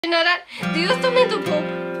You know that? Do you still need to poop?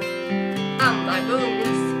 Oh my goodness.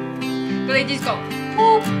 Go, just go.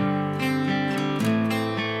 Poop.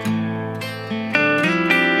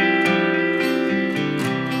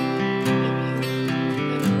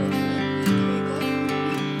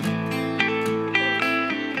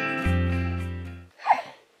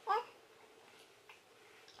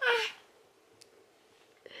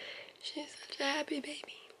 She's such a happy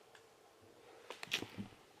baby.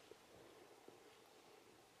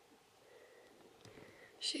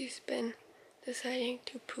 She's been deciding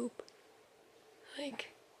to poop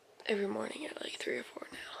like every morning at like 3 or 4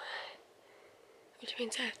 now, which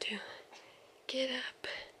means I have to get up,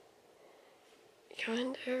 go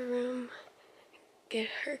into her room, get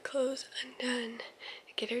her clothes undone,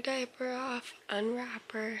 get her diaper off, unwrap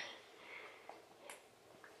her,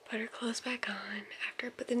 put her clothes back on after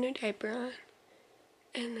I put the new diaper on,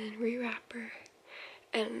 and then rewrap her,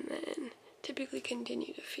 and then typically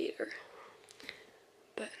continue to feed her.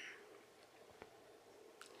 But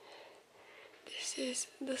this is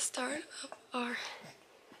the start of our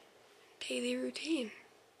daily routine,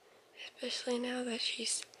 especially now that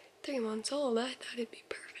she's 3 months old. I thought it'd be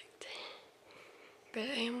perfect, but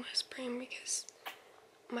I am whispering because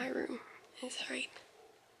my room is right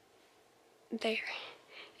there,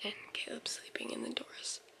 and Caleb's sleeping and the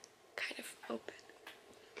door's kind of open.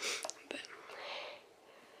 But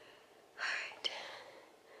alright,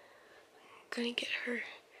 I'm gonna get her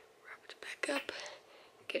rubbed back up,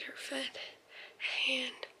 get her fed,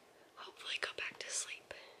 and hopefully go back to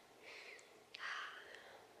sleep.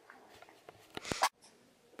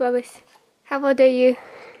 Bubbles, how old are you?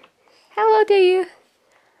 How old are you?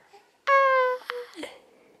 Ah!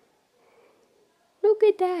 Look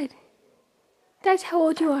at that. That's how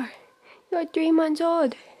old you are. You're 3 months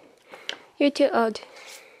old. You're too old.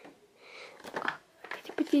 Oh,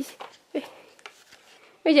 put this. Right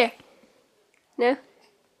there. No?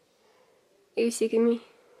 Are you sick of me?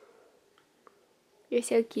 You're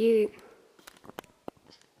so cute.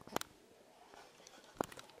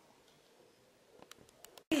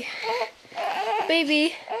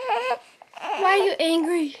 Baby, why are you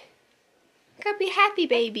angry? Gotta be happy,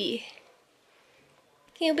 baby.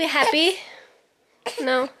 Can you be happy?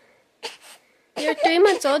 No. You're 3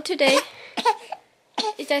 months old today.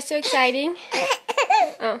 Is that so exciting?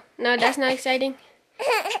 Oh, no, that's not exciting.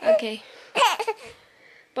 Okay.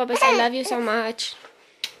 Bubbles, I love you so much.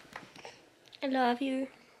 I love you.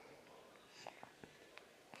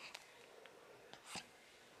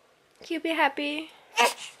 Can you be happy?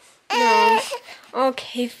 No.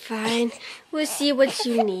 Okay, fine. We'll see what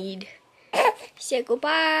you need. Say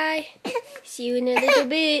goodbye. See you in a little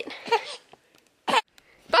bit.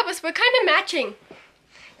 Bubbles, we're kind of matching.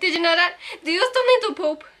 Did you know that? Do you still need to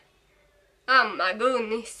poop? Oh my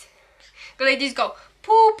goodness. Go, ladies, go.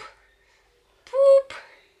 Poop. Poop.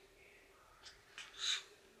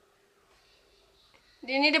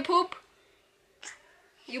 Do you need to poop?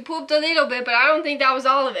 You pooped a little bit, but I don't think that was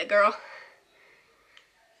all of it, girl.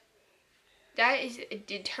 That is a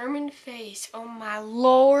determined face. Oh my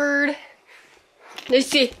lord. Let's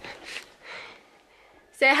see.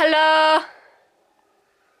 Say hello.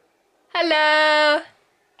 Hello.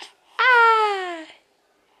 Ah.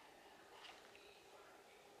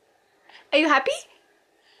 Are you happy?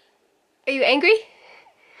 Are you angry?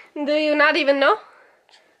 Do you not even know?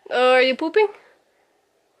 Or are you pooping?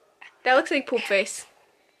 That looks like poop face.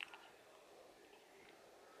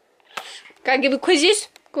 Gotta give it quizzes.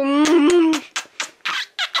 Do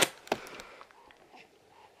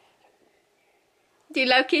you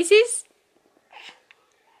love kisses?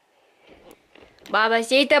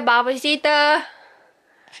 Babacita, babacita.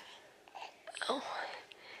 Oh,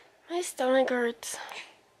 my stomach hurts.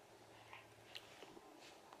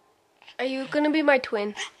 Are you gonna be my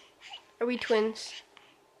twin? Are we twins?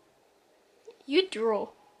 You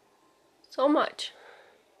drool so much.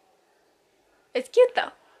 It's cute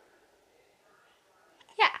though.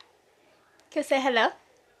 Yeah. Go say hello.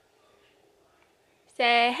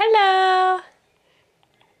 Say hello.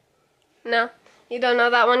 No, you don't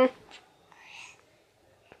know that one.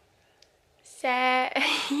 Say,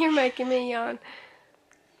 you're making me yawn.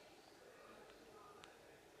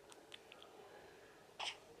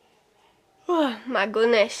 Oh my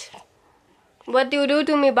goodness. What do you do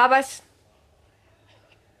to me, Babas?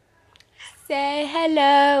 Say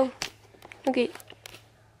hello. Okay.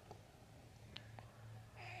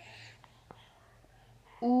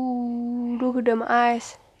 Ooh, look at them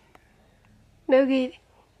eyes. Look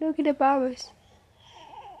at the Babas.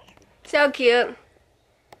 So cute.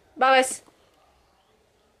 Babas,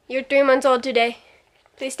 you're 3 months old today.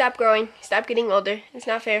 Please stop growing. Stop getting older. It's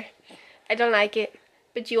not fair. I don't like it.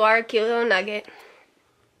 But you are a cute little nugget.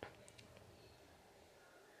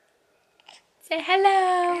 Say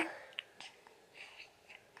hello.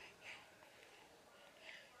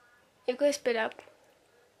 You could spit up.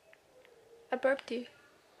 I burped you.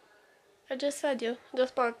 I just fed you. I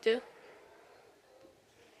just barked you.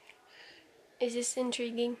 Is this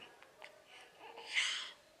intriguing?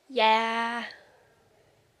 Yeah.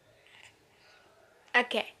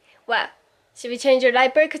 Okay. Well, should we change your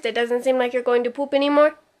diaper? Because it doesn't seem like you're going to poop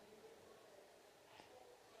anymore.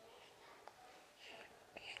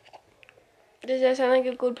 Does that sound like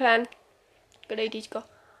a good plan? Good idea, go.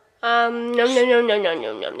 Nom nom nom nom nom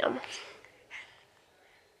nom nom nom.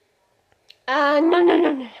 Nom nom nom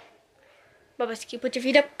nom. Babaski, put your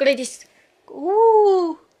feet up. Good idea.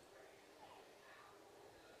 Ooh.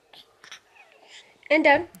 And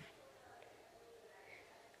down.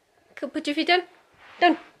 Put your feet down.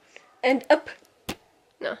 Down. And up.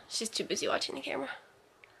 No, she's too busy watching the camera.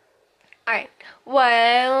 Alright.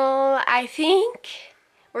 Well, I think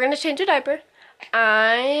we're going to change your diaper.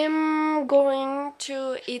 I'm going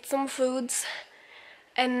to eat some foods.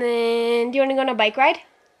 And then, do you want to go on a bike ride?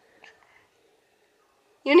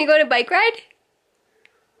 You want to go on a bike ride?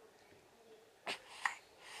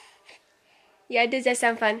 Yeah, does that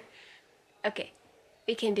sound fun? Okay,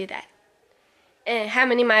 we can do that. And how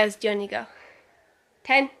many miles do you want to go?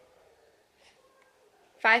 10?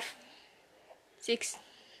 5? 6?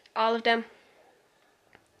 All of them?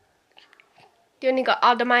 Do you want to go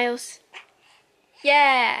all the miles?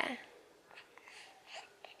 Yeah!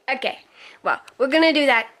 Okay, well, we're gonna do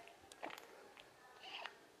that.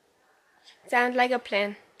 Sounds like a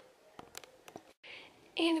plan.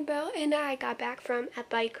 Annabelle and I got back from a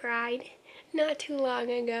bike ride not too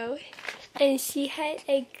long ago, and she had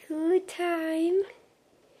a good time.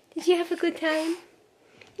 Did you have a good time?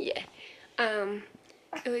 Yeah.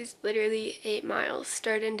 It was literally 8 miles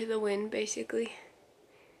straight into the wind, basically.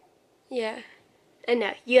 Yeah. And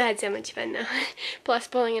no, you had so much fun though. Plus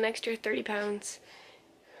pulling an extra 30 pounds.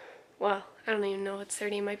 Well, I don't even know what's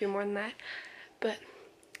 30, it might be more than that. But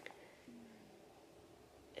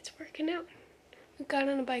it's working out. We got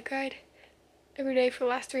on a bike ride every day for the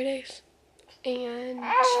last 3 days. And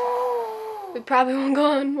we probably won't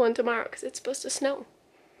go on one tomorrow because it's supposed to snow.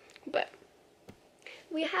 But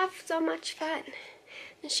we have so much fun.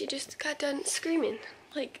 And she just got done screaming,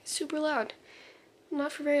 like super loud.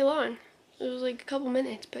 Not for very long. It was like a couple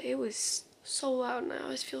minutes, but it was so loud and I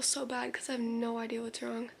always feel so bad because I have no idea what's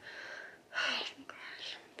wrong. Oh my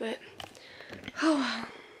gosh. But, oh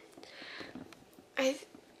well.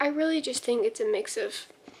 I really just think it's a mix of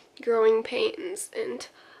growing pains and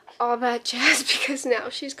all that jazz because now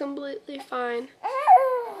she's completely fine.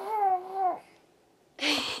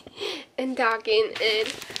 And talking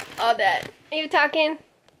and all that. Are you talking?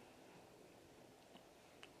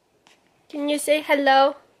 Can you say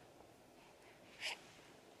hello?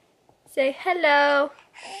 Say hello.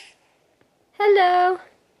 Hello.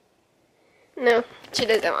 No, she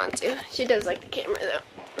doesn't want to. She does like the camera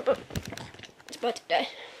though. It's about to die.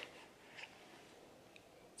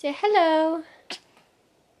 Say hello.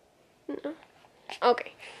 No.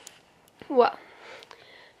 Okay. Well,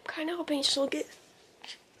 I'm kind of hoping she'll get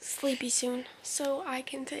sleepy soon so I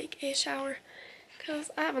can take a shower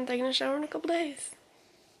because I haven't taken a shower in a couple days.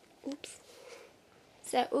 Oops.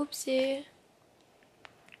 Is that oopsie?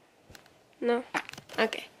 No?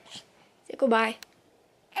 Okay. Say goodbye.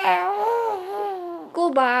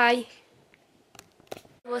 Goodbye.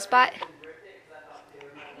 What spot?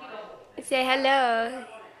 Say hello.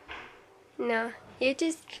 No. You're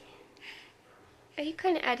just... Are you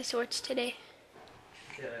kind of out of sorts today?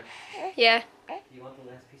 Yeah. Do you want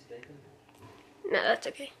the last piece of bacon? No, that's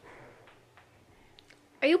okay.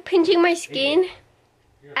 Are you pinching my skin?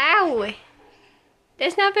 Ow!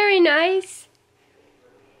 That's not very nice.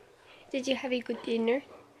 Did you have a good dinner?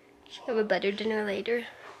 Have a better dinner later?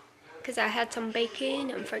 Because I had some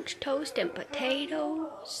bacon and French toast and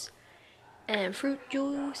potatoes and fruit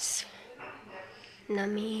juice.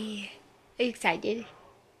 Nummy. Are you excited?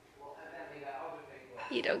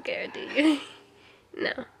 You don't care, do you?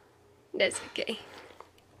 No. That's okay.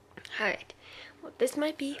 Alright. Well, this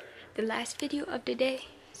might be the last video of the day.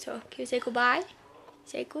 So, can you say goodbye?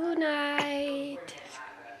 Say good night.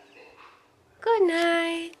 Good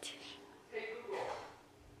night.